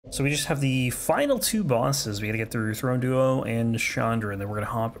So we just have the final two bosses we gotta get through, Throne Duo and Nashandra, and then we're gonna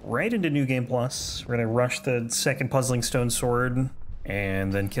hop right into New Game Plus. We're gonna rush the second Puzzling Stone Sword,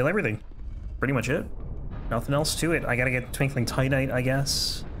 and then kill everything. Pretty much it. Nothing else to it. I gotta get Twinkling Titanite, I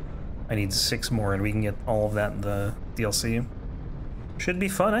guess. I need 6 more, and we can get all of that in the DLC. Should be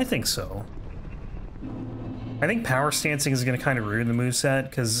fun, I think so. I think power stancing is gonna kind of ruin the moveset,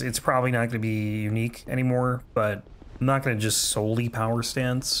 because it's probably not gonna be unique anymore, but I'm not going to just solely power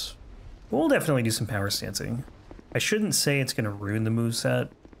stance. We'll definitely do some power stancing. I shouldn't say it's going to ruin the moveset.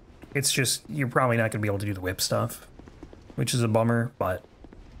 It's just, you're probably not going to be able to do the whip stuff, which is a bummer, but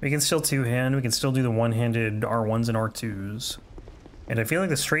we can still two-hand, we can still do the one-handed R1s and R2s. And I feel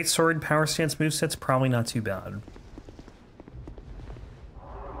like the straight sword power stance moveset's probably not too bad.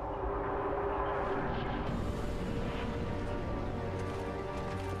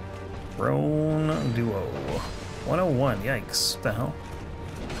 Throne Duo. 101, yikes. What the hell?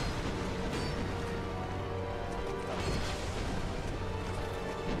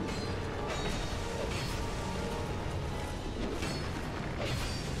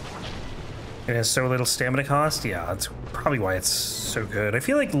 It has so little stamina cost? Yeah, that's probably why it's so good. I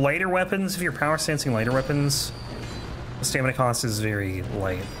feel like lighter weapons, if you're power stancing lighter weapons, the stamina cost is very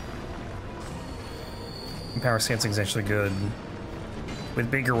light. And power stancing is actually good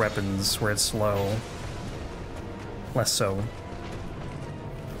with bigger weapons where it's slow. Less so.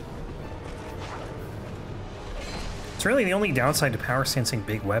 It's really the only downside to power stancing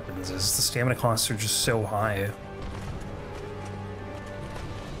big weapons is the stamina costs are just so high.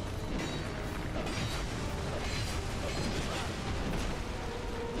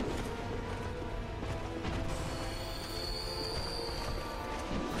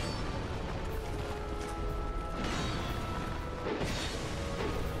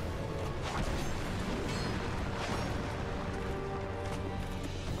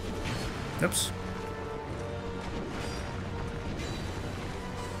 Oops.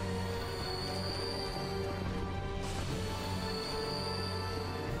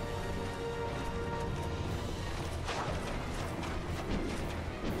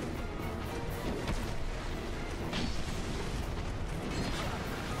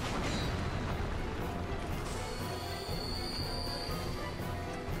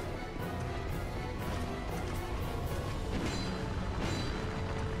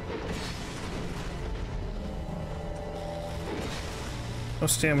 No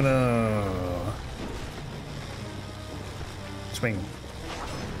stamina. Swing.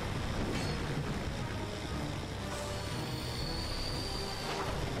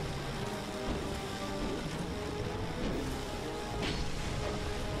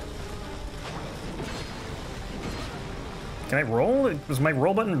 Can I roll? Was my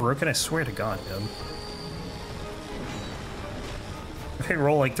roll button broken? I swear to God, dude. I've hit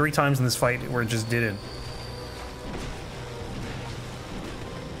roll like 3 times in this fight where it just didn't.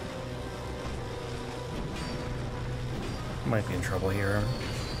 Might be in trouble here.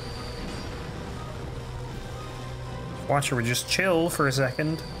 Watcher would just chill for a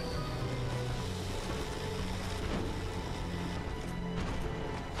second.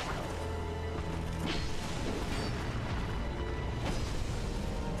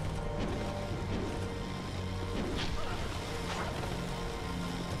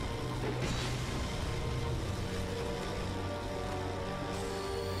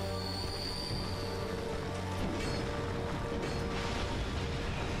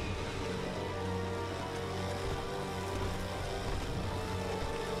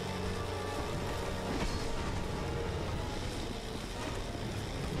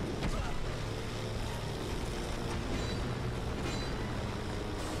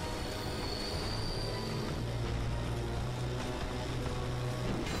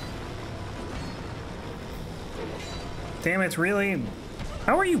 Damn it, really?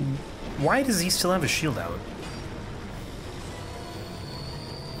 How are you? Why does he still have a shield out?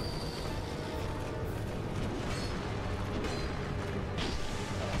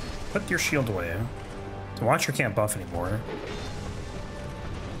 Put your shield away. The Watcher can't buff anymore.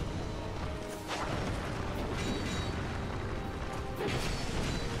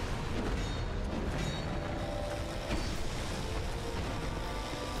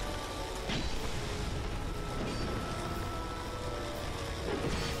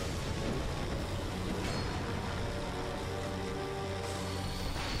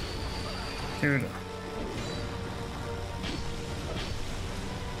 Dude.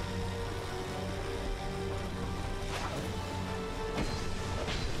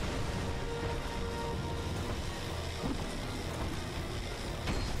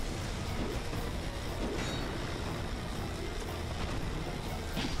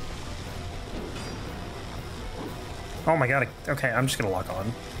 Oh my god, okay, I'm just gonna lock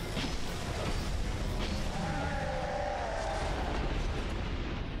on.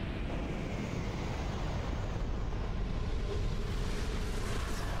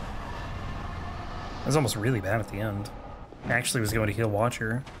 That was almost really bad at the end. I actually was going to heal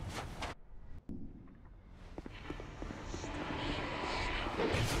Watcher.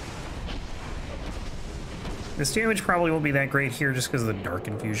 This damage probably won't be that great here just because of the Dark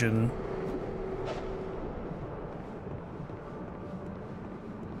Infusion.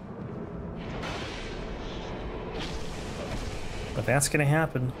 But that's gonna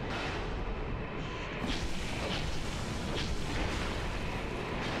happen.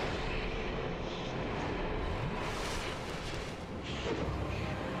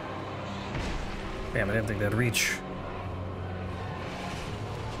 Damn, I didn't think that'd reach.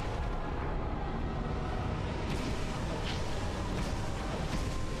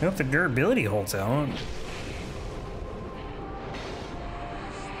 I hope the durability holds out.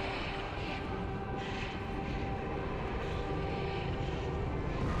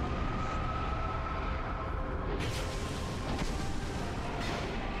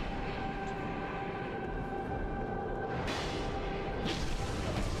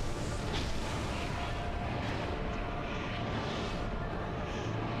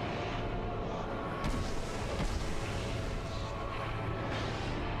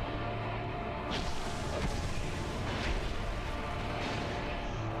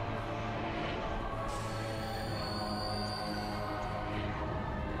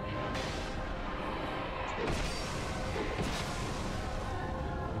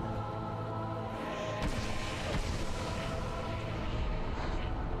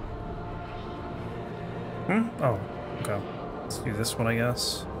 Oh, okay. Let's do this one, I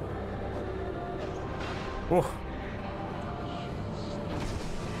guess. Oh.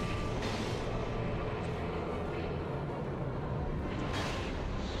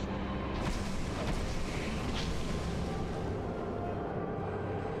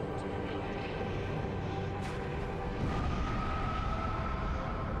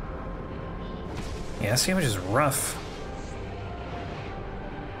 Yeah, this damage is rough.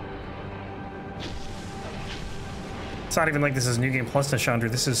 It's not even like this is New Game Plus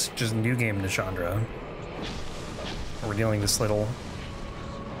Nashandra, this is just New Game Nashandra. We're dealing this little...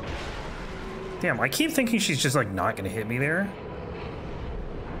 Damn, I keep thinking she's just like not gonna hit me there.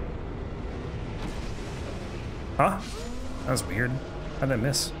 Huh? That was weird. How'd that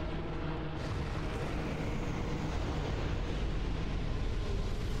miss?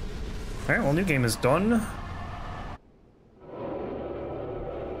 Alright, well, New Game is done.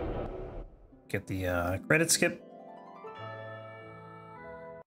 Get the credit skip.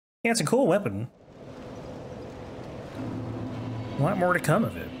 Yeah, it's a cool weapon. A lot more to come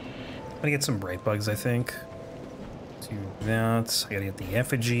of it. I'm gonna get some bright bugs, I think. Do that. I gotta get the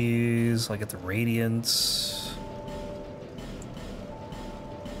effigies. I get the radiance.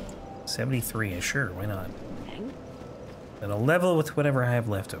 73, sure, why not? And I'll level with whatever I have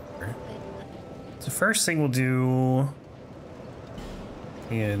left over. So first thing we'll do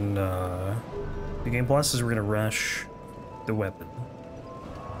in the Game Plus is we're gonna rush the weapon.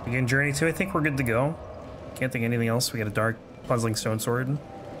 Again, Journey 2, I think we're good to go. Can't think of anything else. We got a Dark Puzzling Stone Sword.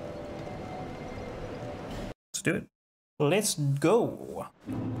 Let's do it. Let's go.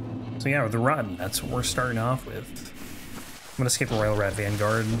 So yeah, with the run, that's what we're starting off with. I'm gonna skip the Royal Rat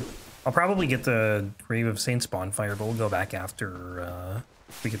Vanguard. I'll probably get the Grave of Saints Bonfire, but we'll go back after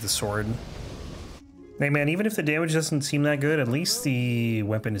we get the sword. Hey man, even if the damage doesn't seem that good, at least the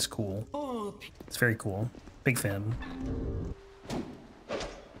weapon is cool. It's very cool. Big fan.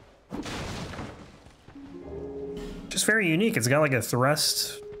 Just very unique. It's got like a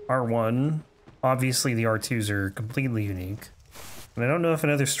thrust R1. Obviously the R2s are completely unique. And I don't know if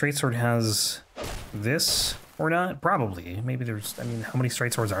another straight sword has this or not. Probably. Maybe there's, I mean, how many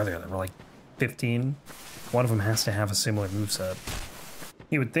straight swords are there? There were like 15. One of them has to have a similar moveset.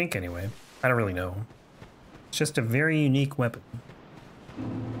 You would think anyway. I don't really know. It's just a very unique weapon.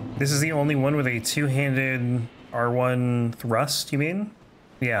 This is the only one with a two-handed R1 thrust, you mean?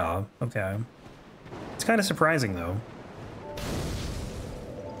 Yeah, okay. It's kind of surprising, though.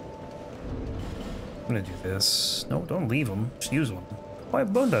 I'm gonna do this. No, don't leave them. Just use one. Oh, I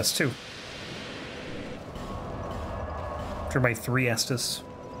have bone dust, too. After my 3 Estus.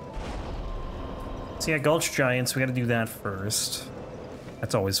 So yeah, Gulch Giants, we gotta do that first.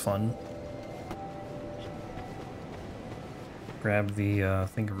 That's always fun. Grab the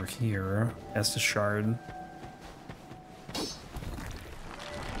thing over here. Estus Shard.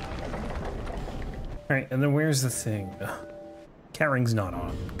 Alright, and then where's the thing? Cat ring's not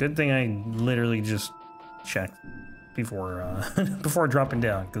on. Good thing I literally just checked. before before dropping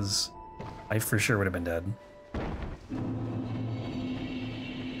down, because I for sure would have been dead.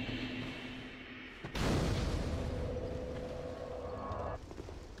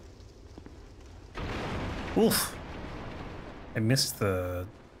 Oof. I missed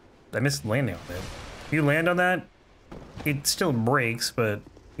landing on it. If you land on that, it still breaks, but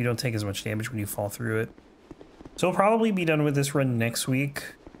you don't take as much damage when you fall through it. So I'll probably be done with this run next week.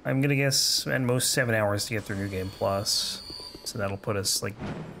 I'm gonna guess at most 7 hours to get through New Game Plus. So that'll put us, like,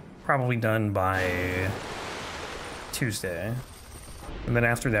 probably done by Tuesday. And then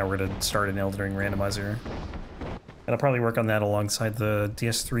after that, we're gonna start an Elden Ring randomizer. And I'll probably work on that alongside the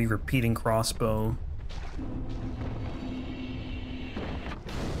DS3 repeating crossbow.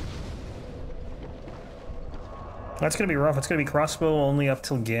 That's gonna be rough. It's gonna be crossbow only up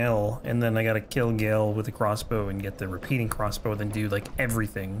till Gale, and then I gotta kill Gale with the crossbow and get the repeating crossbow, then do like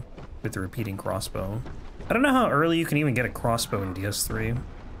everything with the repeating crossbow. I don't know how early you can even get a crossbow in DS3.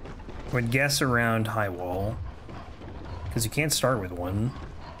 I would guess around high wall, because you can't start with one.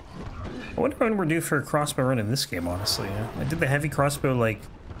 I wonder when we're due for a crossbow run in this game, honestly. I did the heavy crossbow like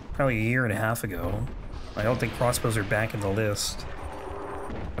probably a year and a half ago. I don't think crossbows are back in the list.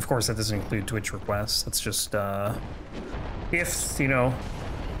 Of course, that doesn't include Twitch requests. That's just, if, you know,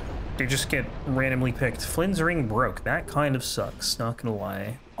 they just get randomly picked. Flynn's ring broke. That kind of sucks, not gonna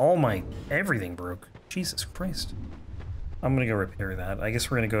lie. Everything broke. Jesus Christ. I'm gonna go repair that. I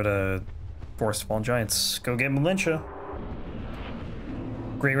guess we're gonna go to Forest Fallen Giants. Go get Malintia.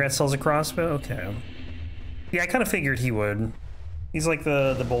 Great Rat sells a crossbow? Okay. Yeah, I kind of figured he would. He's like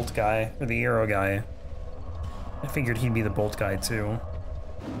the bolt guy, or the arrow guy. I figured he'd be the bolt guy, too.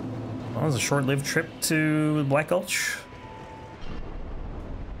 Well, it was a short-lived trip to Black Gulch.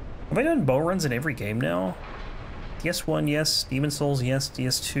 Have I done bow runs in every game now? DS1, yes. Demon Souls, yes.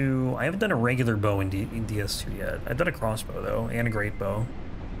 DS2. I haven't done a regular bow in DS2 yet. I've done a crossbow, though, and a great bow.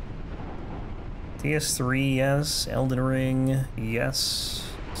 DS3, yes. Elden Ring, yes.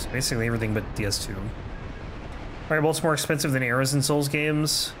 So basically everything but DS2. Firebolt's more expensive than arrows in Souls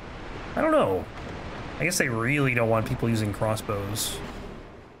games? I don't know. I guess they really don't want people using crossbows.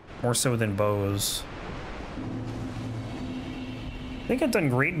 More so than bows. I think I've done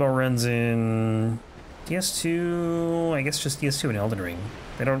great bow runs in DS2, I guess just DS2 and Elden Ring.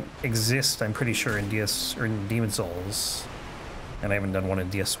 They don't exist, I'm pretty sure, in Demon Souls. And I haven't done one in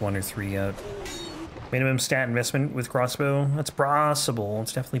DS1 or 3 yet. Minimum stat investment with crossbow? That's possible.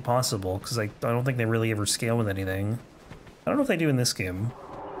 It's definitely possible, because I don't think they really ever scale with anything. I don't know if they do in this game.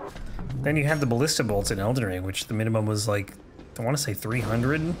 Then you have the ballista bolts in Elden Ring, which the minimum was like, I want to say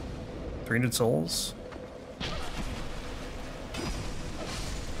 300? 300 souls?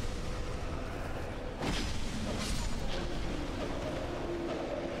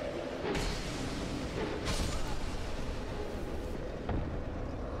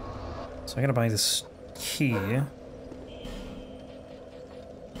 So I gotta buy this key.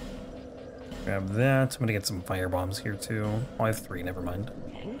 Grab that. I'm gonna get some fire bombs here too. Oh, I have 3, never mind.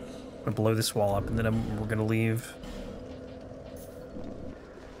 I'm gonna blow this wall up and then we're gonna leave.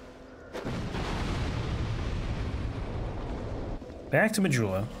 Back to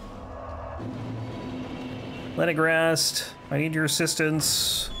Majula. Lenigrast, I need your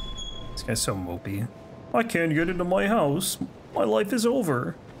assistance. This guy's so mopey. I can't get into my house. My life is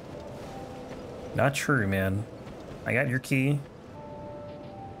over. Not true, man. I got your key.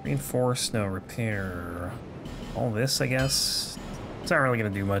 Reinforce, no, repair. All this, I guess. It's not really gonna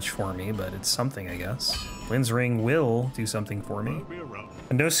do much for me, but it's something, I guess. Flynn's ring will do something for me.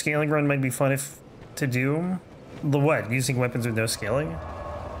 A no scaling run might be fun to do. The what? Using weapons with no scaling?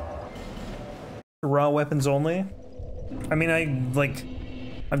 Raw weapons only? I mean,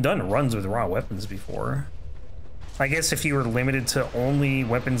 I've done runs with raw weapons before. I guess if you were limited to only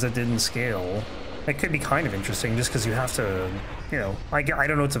weapons that didn't scale, that could be kind of interesting just because you have to, you know, I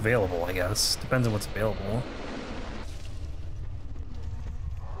don't know what's available, I guess. Depends on what's available.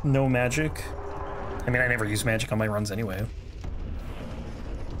 No magic. I mean, I never use magic on my runs anyway.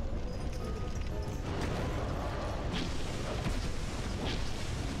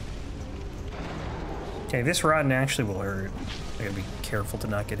 Okay, this rotten actually will hurt. I gotta be careful to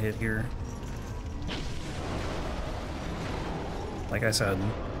not get hit here. Like I said,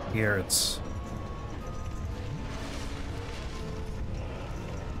 here it's...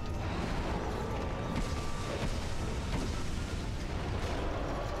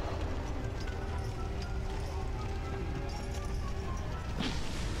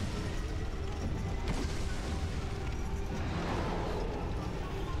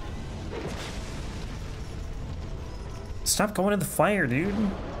 Stop going in the fire, dude.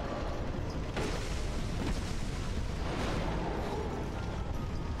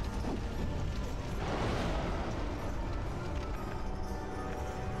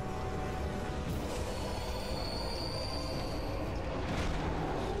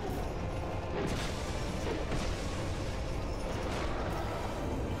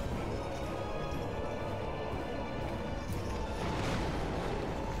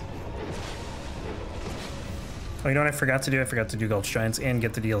 Oh, you know what I forgot to do? I forgot to do Gulch Giants and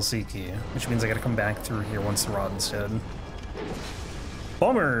get the DLC key, which means I gotta come back through here once the rod instead.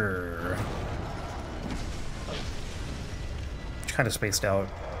 Bummer! Kind of spaced out.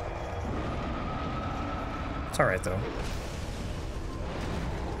 It's alright though.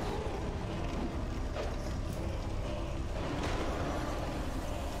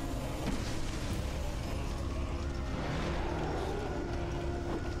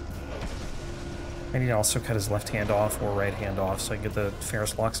 I need to also cut his left hand off or right hand off so I can get the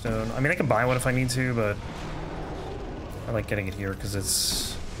Ferrous Lockstone. I mean, I can buy one if I need to, but I like getting it here because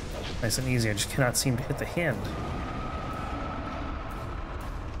it's nice and easy. I just cannot seem to hit the hand.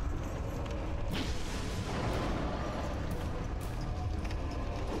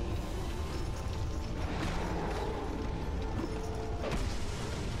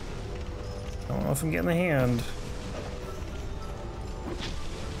 I don't know if I'm getting the hand.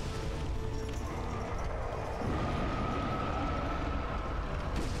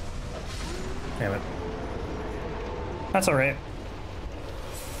 Damn it. That's alright.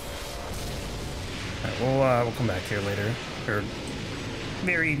 Alright, we'll come back here later. Or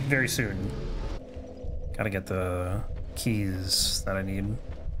very, very soon. Gotta get the keys that I need.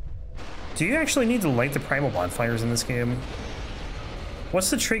 Do you actually need to light the primal bonfires in this game? What's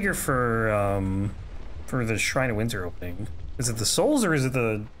the trigger for the Shrine of Winter opening? Is it the souls or is it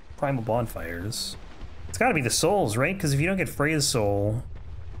the primal bonfires? It's gotta be the souls, right? Because if you don't get Freya's soul,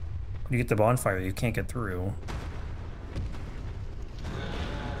 you get the bonfire, you can't get through.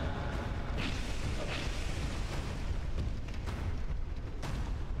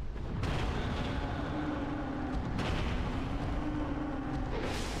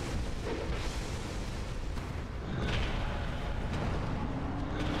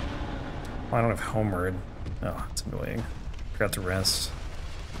 Oh, I don't have Homeward. Oh, it's annoying. Forgot to rest.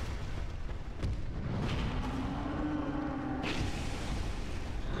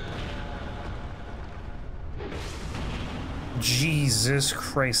 Jesus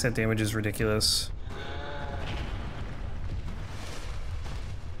Christ, that damage is ridiculous.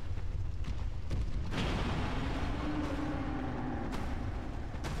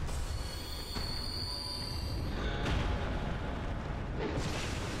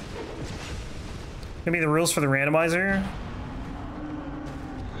 Gonna be the rules for the randomizer.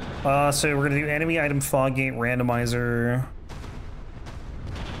 So we're gonna do enemy item fog gate randomizer.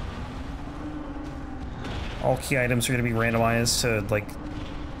 All key items are going to be randomized to, like,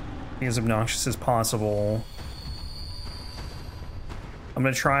 be as obnoxious as possible. I'm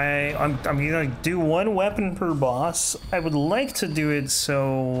going to try... I'm going to do one weapon per boss. I would like to do it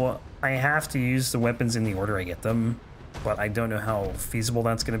so I have to use the weapons in the order I get them. But I don't know how feasible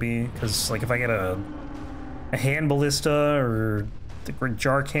that's going to be. Because, like, if I get a hand ballista or the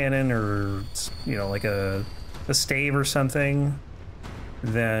jar cannon or, you know, like a stave or something,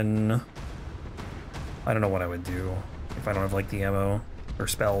 then... I don't know what I would do if I don't have, like, the ammo or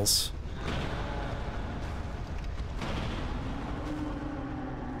spells.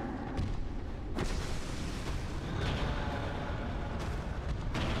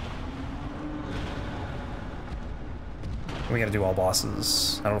 We gotta do all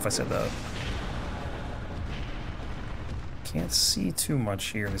bosses. I don't know if I said that. Can't see too much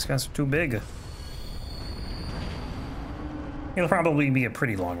here. These guys are too big. It'll probably be a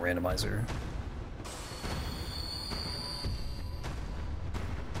pretty long randomizer.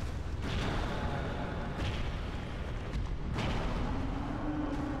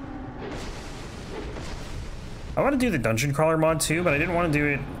 I want to do the dungeon crawler mod too, but I didn't want to do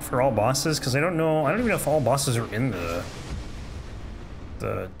it for all bosses because I don't even know if all bosses are in the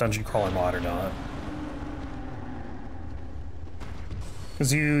dungeon crawler mod or not.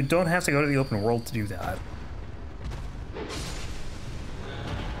 Because you don't have to go to the open world to do that.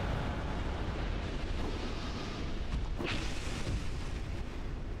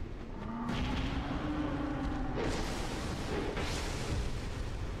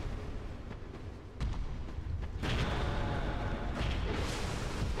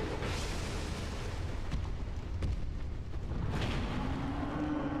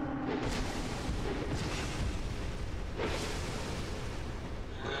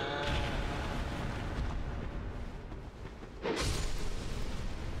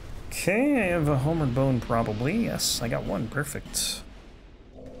 Okay, I have a Homeward Bone probably. Yes, I got one. Perfect.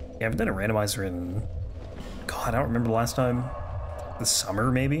 Yeah, I haven't done a randomizer in... God, I don't remember the last time. This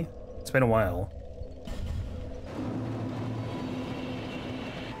summer, maybe? It's been a while.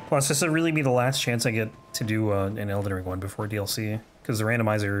 Plus, this will really be the last chance I get to do an Elden Ring one before DLC. Because the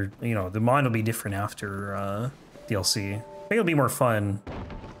randomizer, you know, the mod will be different after DLC. I think it'll be more fun,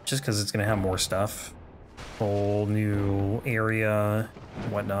 just because it's going to have more stuff. Whole new area,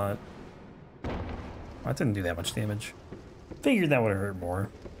 whatnot. That didn't do that much damage. Figured that would have hurt more.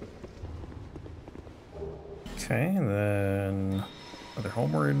 Okay, and then another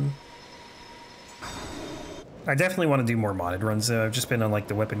homeward. I definitely want to do more modded runs though. I've just been on like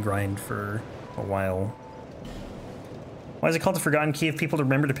the weapon grind for a while. Why is it called the Forgotten Key if people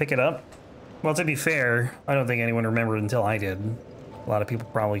remember to pick it up? Well, to be fair, I don't think anyone remembered until I did. A lot of people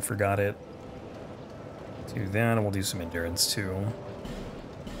probably forgot it. Do that, and we'll do some endurance too.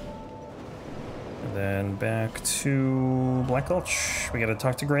 And then back to Black Gulch. We gotta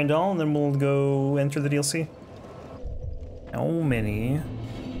talk to Grandal, and then we'll go enter the DLC. How many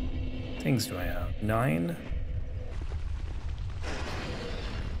things do I have? 9?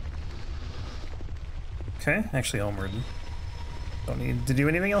 Okay, actually homeward. Don't need to do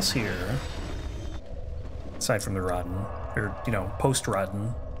anything else here. Aside from the rotten. Or, you know,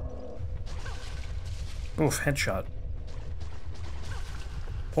 post-rotten. Oof, headshot.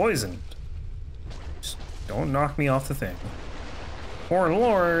 Poisoned. Just don't knock me off the thing.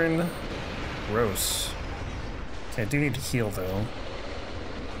 Forlorn. Gross. Okay, I do need to heal, though.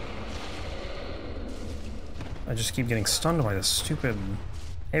 I just keep getting stunned by this stupid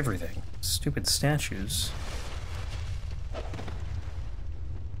everything. Stupid statues.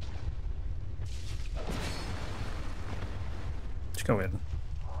 Just go in.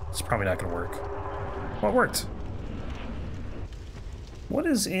 It's probably not gonna work. Well, it worked. What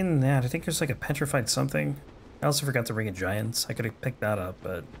is in that? I think there's like a petrified something. I also forgot the Ring of Giants. I could have picked that up,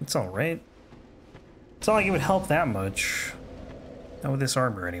 but it's alright. It's not like it would help that much. Not with this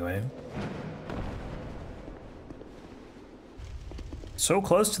armor, anyway. So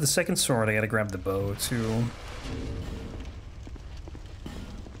close to the second sword, I gotta grab the bow, too.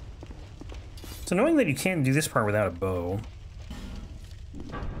 It's annoying that you can't do this part without a bow.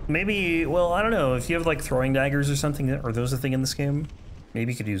 Maybe, well, I don't know, if you have like throwing daggers or something, are those a thing in this game?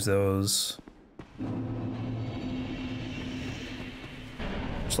 Maybe you could use those.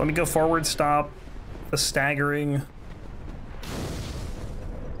 Just let me go forward, stop. The staggering.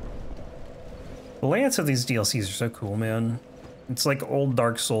 The layouts of these DLCs are so cool, man. It's like old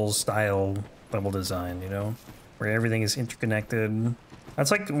Dark Souls style level design, you know? Where everything is interconnected. That's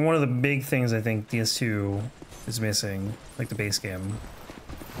like one of the big things I think DS2 is missing, like the base game.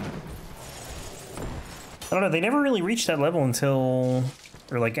 I don't know, they never really reached that level until,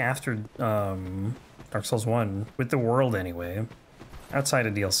 or like after Dark Souls 1, with the world anyway. Outside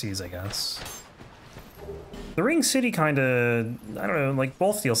of DLCs, I guess. The Ring City kind of, I don't know, like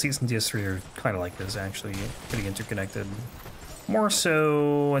both DLCs and DS3 are kind of like this, actually, pretty interconnected. More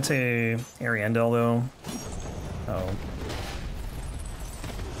so, I'd say, Ariandel, though. Oh.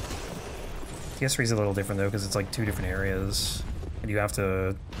 DS3 is a little different, though, because it's like 2 different areas. And you have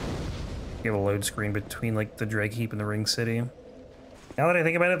to give a load screen between, like, the Dreg Heap and the Ring City. Now that I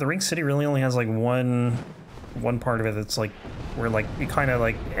think about it, the Ring City really only has, like, one part of it that's, like, where, like, you kind of,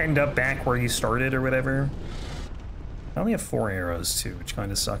 like, end up back where you started or whatever. I only have 4 arrows, too, which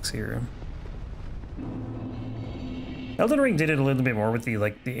kind of sucks here. Elden Ring did it a little bit more with the,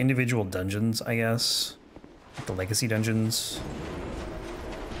 like, the individual dungeons, I guess. Like the legacy dungeons.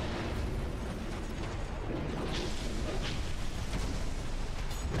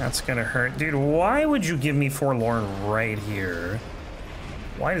 That's gonna hurt. Dude, why would you give me Forlorn right here?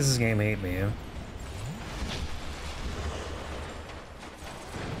 Why does this game hate me?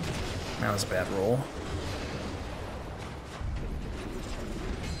 That was a bad roll.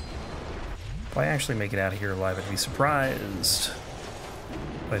 If I actually make it out of here alive, I'd be surprised.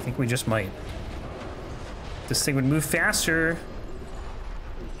 But I think we just might. This thing would move faster.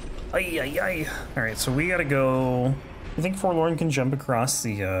 Ay, ay, ay. Alright, so we gotta go. I think Forlorn can jump across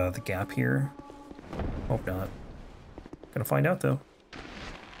the gap here. Hope not. Gonna find out, though.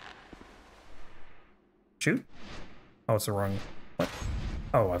 Shoot? Oh, it's the wrong... What?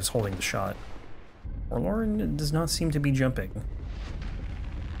 Oh, I was holding the shot. Forlorn does not seem to be jumping.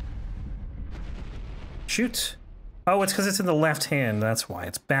 Shoot! Oh, it's because it's in the left hand, that's why.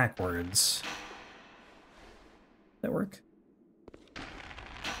 It's backwards. That work? I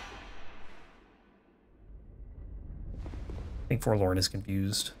think Forlorn is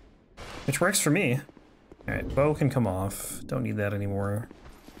confused. Which works for me. Alright, bow can come off. Don't need that anymore.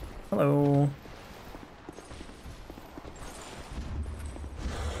 Hello.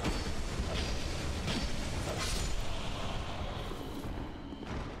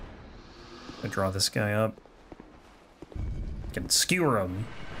 I draw this guy up. Can skewer him.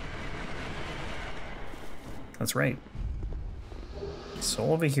 That's right.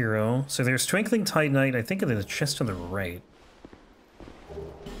 Soul of a Hero. So there's Twinkling Titanite, I think in the chest on the right.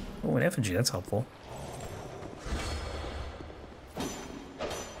 Oh, an effigy, that's helpful.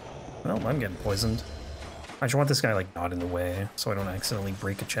 Well, I'm getting poisoned. I just want this guy, like, not in the way, so I don't accidentally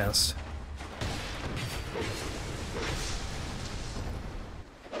break a chest.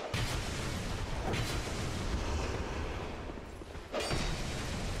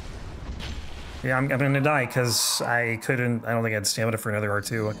 Yeah, I'm gonna die because I don't think I had stamina for another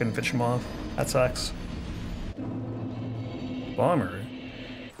R2. I couldn't finish him off. That sucks. Bummer.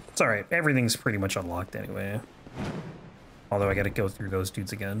 It's alright, everything's pretty much unlocked anyway. Although I gotta go through those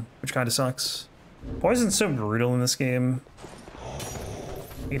dudes again, which kinda sucks. Poison's so brutal in this game.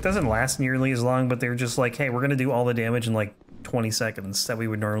 It doesn't last nearly as long, but they're just like, hey, we're gonna do all the damage in like 20 seconds that we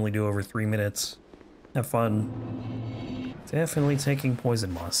would normally do over 3 minutes. Have fun. Definitely taking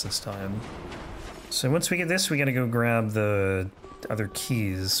poison moss this time. So once we get this, we gotta go grab the other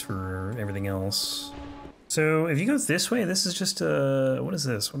keys for everything else. So if you go this way, this is just a... what is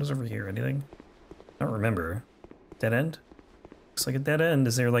this? What is over here? Anything? I don't remember. Dead end? Looks like a dead end.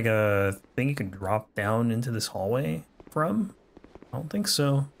 Is there like a thing you can drop down into this hallway from? I don't think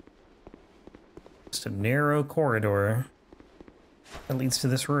so. Just a narrow corridor that leads to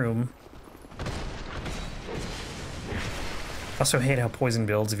this room. I also hate how poison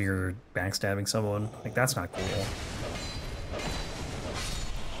builds if you're backstabbing someone. Like, that's not cool.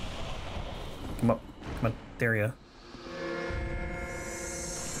 Come up. Come on. There ya.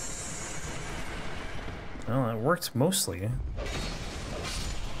 Well, it worked mostly.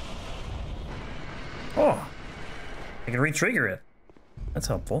 Oh! I can re-trigger it. That's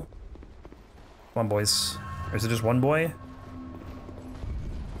helpful. Come on, boys. Or is it just one boy?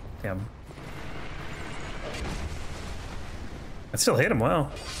 Damn. I still hit him,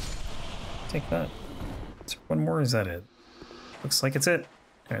 wow. Take that. Is there one more, or is that it? Looks like it's it.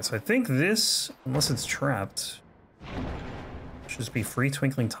 Alright, so I think this, unless it's trapped, should just be free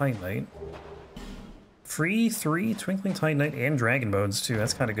Twinkling Titanite. Free 3 Twinkling Titanite and Dragon Bones too,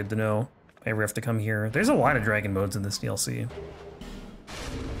 that's kind of good to know. If I ever have to come here. There's a lot of Dragon Bones in this DLC.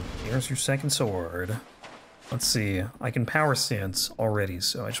 Here's your second sword. Let's see, I can power stance already,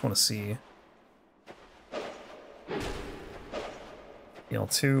 so I just want to see.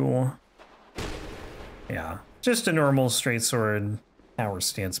 L2. Yeah, just a normal straight sword power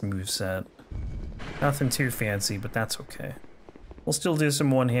stance moveset. Nothing too fancy, but that's okay. We'll still do some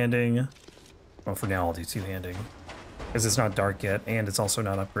one-handing. Well, for now I'll do two-handing. Because it's not dark yet, and it's also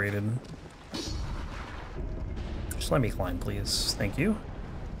not upgraded. Just let me climb, please. Thank you.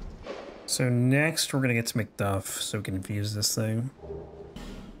 So next we're gonna get to McDuff, so we can infuse this thing.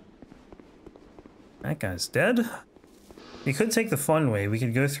 That guy's dead. You could take the fun way. We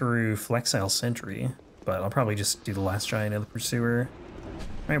could go through Flexile Sentry, but I'll probably just do the last giant of the Pursuer.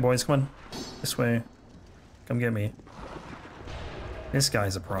 Alright, boys, come on. This way. Come get me. This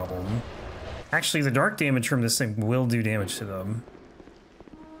guy's a problem. Actually, the dark damage from this thing will do damage to them.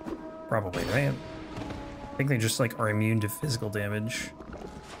 Probably, right? I think they just, like, are immune to physical damage.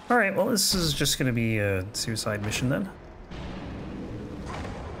 Alright, well, this is just gonna be a suicide mission then.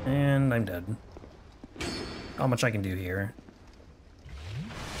 And I'm dead. How much I can do here.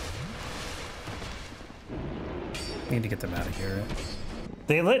 Need to get them out of here.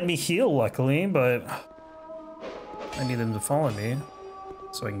 They let me heal, luckily, but I need them to follow me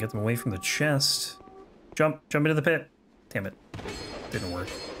so I can get them away from the chest. Jump into the pit. Damn it. Didn't work.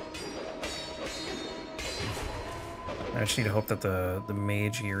 I just need to hope that the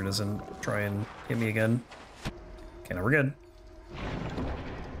mage here doesn't try and hit me again. Okay, now we're good.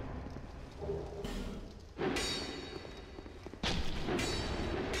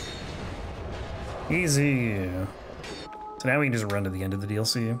 Easy. So now we can just run to the end of the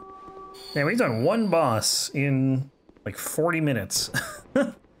DLC. Yeah, we've done one boss in like 40 minutes.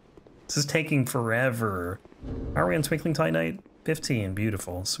 This is taking forever. Are we on Twinkling Titanite? 15,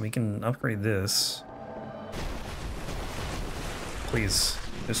 beautiful. So we can upgrade this. Please,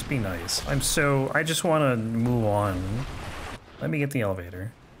 just be nice. I just want to move on. Let me get the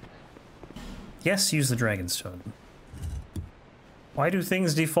elevator. Yes, use the Dragonstone. Why do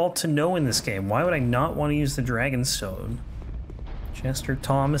things default to no in this game? Why would I not want to use the Dragonstone? Jester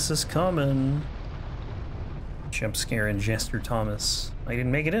Thomas is coming. Jump scare in Jester Thomas. I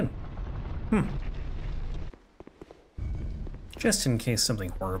didn't make it in. Just in case something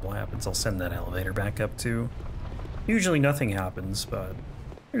horrible happens, I'll send that elevator back up too. Usually nothing happens, but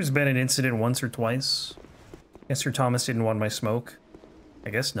there's been an incident once or twice. Jester Thomas didn't want my smoke. I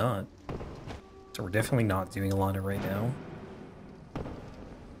guess not. So we're definitely not doing a lot of right now.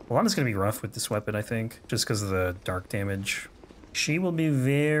 Alana's gonna be rough with this weapon, I think, just because of the dark damage. She will be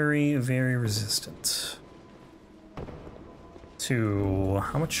very, very resistant to...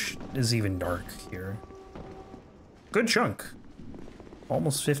 how much is even dark here? Good chunk.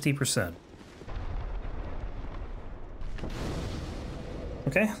 almost 50%.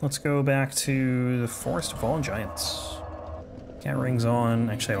 Okay, let's go back to the Forest of Fallen Giants. Cat rings on.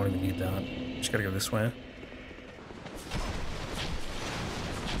 Actually, I don't even need that. Just gotta go this way.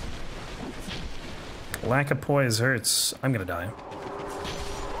 Lack of poise hurts. I'm gonna die.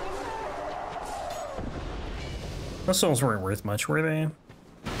 Those souls weren't worth much, were they?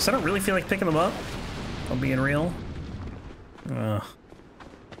 So I don't really feel like picking them up. I'm being real. Ugh.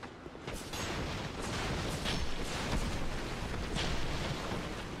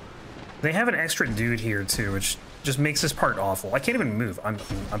 They have an extra dude here too, which just makes this part awful. I can't even move. I'm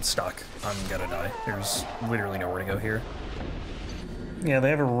stuck. I'm gonna die. There's literally nowhere to go here. Yeah,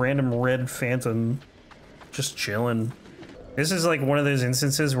 they have a random red phantom just chilling. This is like one of those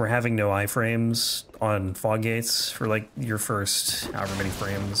instances where having no iframes on fog gates for like your first however many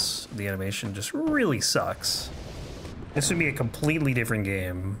frames of the animation just really sucks. This would be a completely different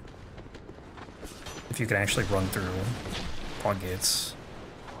game if you could actually run through fog gates.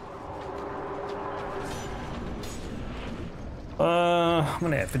 I'm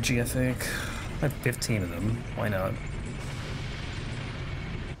gonna effigy, I think. I have 15 of them. Why not?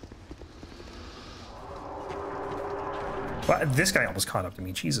 Well, this guy almost caught up to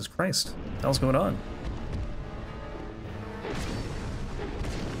me. Jesus Christ. What the hell's going on?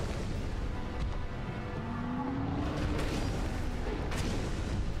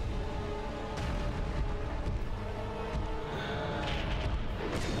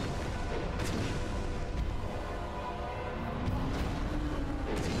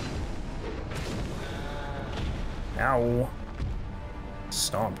 Ow.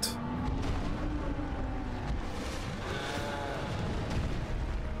 Stomped.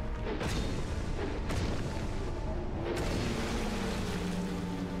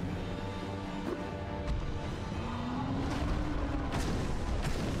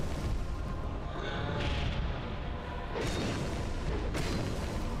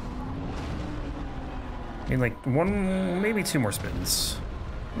 I mean, like, one, maybe two more spins.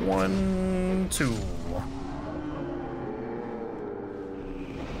 1, 2.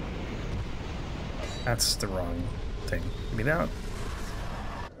 That's the wrong thing. Give me that.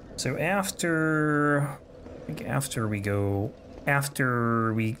 So after, I think after we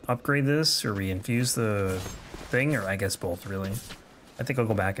upgrade this, or we infuse the thing, or I guess both, really. I think I'll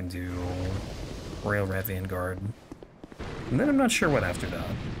go back and do Rat Vanguard. And then I'm not sure what after that.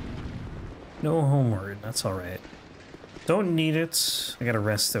 No homeward, that's alright. Don't need it. I gotta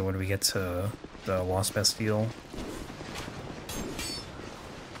rest though when we get to the Lost Bastille.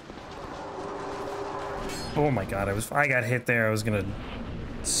 Oh my god, I got hit there. I was gonna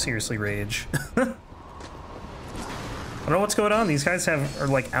seriously rage. I don't know what's going on. These guys are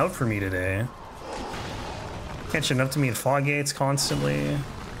like out for me today. Catching up to me in fog gates constantly.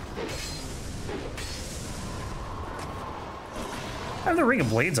 I have the Ring of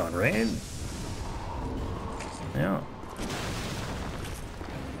Blades on, right? Yeah.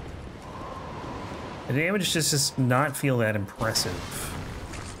 The damage just does not feel that impressive.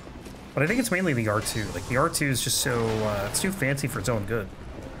 But I think it's mainly the R2. Like, the R2 is just so, it's too fancy for its own good.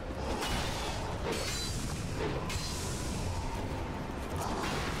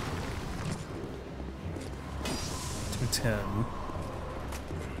 $210.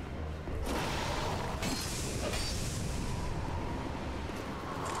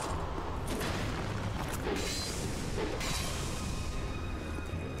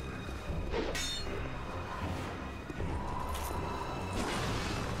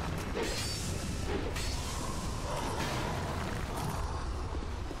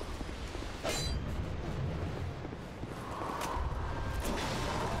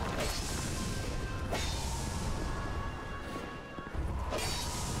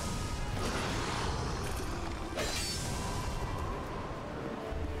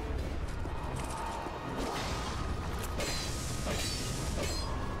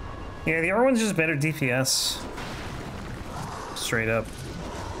 Yeah, the R1's just better DPS. Straight up.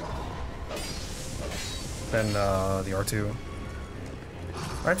 Than the R2.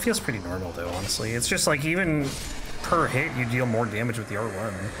 That feels pretty normal though, honestly. It's just like even per hit you deal more damage with the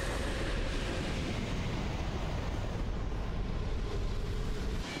R1.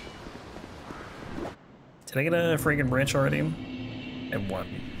 Did I get a friggin' branch already? And one.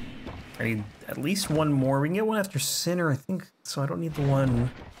 I need at least one more. We can get one after Sinner, I think, so I don't need the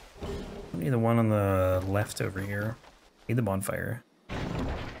one. I need the one on the left over here. Need the bonfire.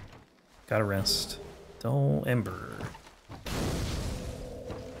 Gotta rest. Dull Ember.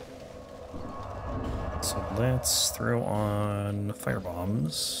 So let's throw on fire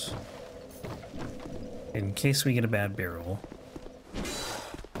bombs. In case we get a bad barrel.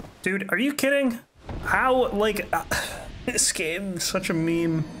 Dude, are you kidding? How, like, this game is such a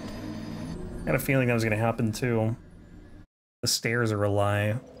meme. I had a feeling that was gonna happen too. The stairs are a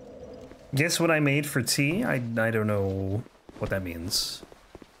lie. Guess what I made for tea? I don't know what that means.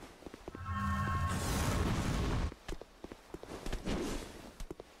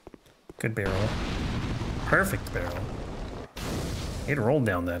 Good barrel. Perfect barrel. It rolled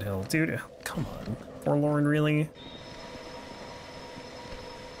down that hill. Dude, come on. Forlorn, really?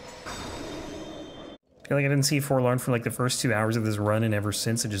 I feel like I didn't see Forlorn for like the first 2 hours of this run, and ever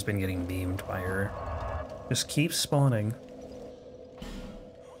since I've just been getting beamed by her. Just keep spawning.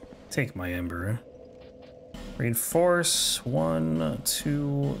 Take my ember. Reinforce 1,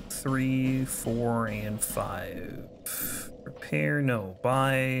 2, 3, 4, and 5. Repair, no.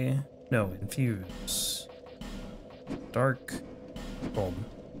 Buy, no. Infuse. Dark. Bulb.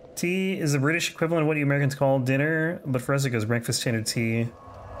 Tea is the British equivalent of what you Americans call dinner, but for us it goes breakfast, standard tea.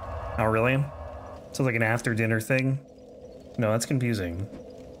 Oh, really? Sounds like an after dinner thing. No, that's confusing.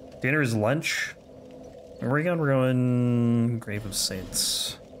 Dinner is lunch. Where are we going? We're going Grave of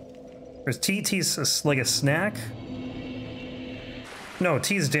Saints. There's tea. Tea's like a snack? No,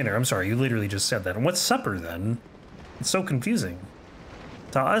 tea's dinner. I'm sorry, you literally just said that. And what's supper then? It's so confusing.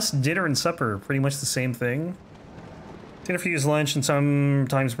 To us, dinner and supper are pretty much the same thing. Dinner for you is lunch, and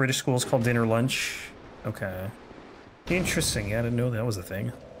sometimes British schools call dinner lunch. Okay. Interesting. Yeah, I didn't know that was a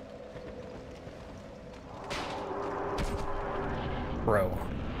thing. Bro.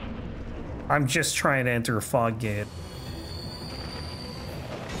 I'm just trying to enter a fog gate.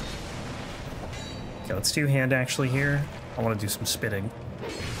 Okay, let's do hand actually here. I want to do some spitting.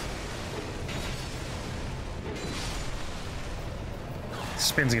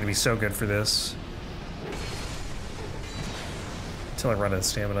 Spin's gonna be so good for this. Until I run out of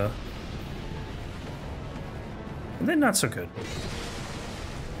stamina. And then not so good.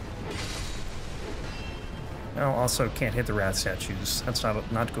 Well, also can't hit the rat statues. That's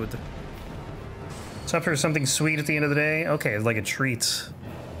not good. Supper is something sweet at the end of the day? Okay, like a treat.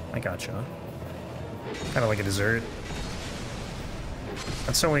 I gotcha. Kind of like a dessert.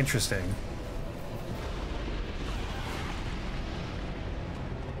 That's so interesting.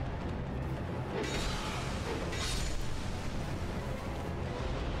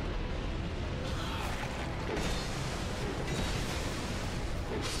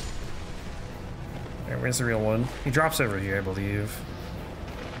 Where's the real one? He drops over here, I believe.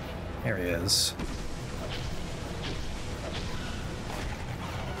 There he is.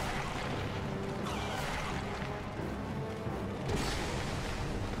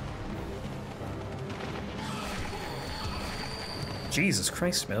 Jesus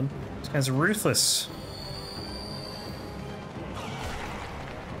Christ, man. This guy's ruthless.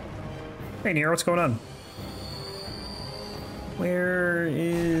 Hey, Nero, what's going on? Where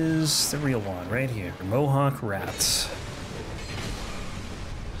is the real one? Right here. Mohawk rats.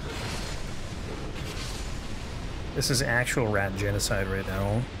 This is actual rat genocide right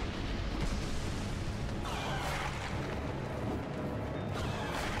now.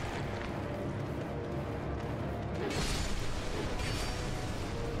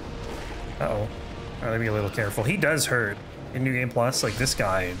 Uh-oh. I gotta be a little careful. He does hurt. In New Game Plus, like, this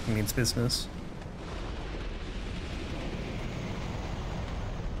guy means business.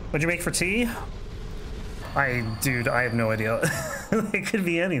 What'd you make for tea? Dude, I have no idea. It could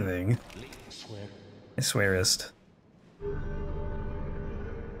be anything. I swearest.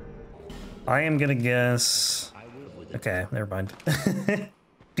 I am gonna guess... Okay, never mind.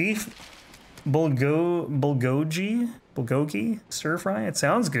 Beef bulgogi stir fry? It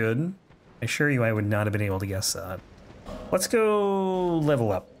sounds good. I assure you I would not have been able to guess that. Let's go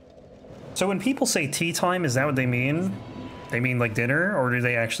level up. So when people say tea time, is that what they mean? They mean like dinner, or do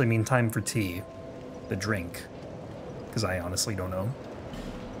they actually mean time for tea? The drink. Because I honestly don't know.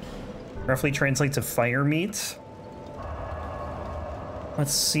 Roughly translates to fire meat.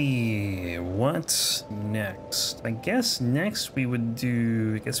 Let's see, what next? I guess next we would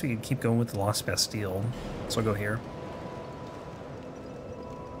do, I guess we could keep going with the Lost Bastille. So I'll go here.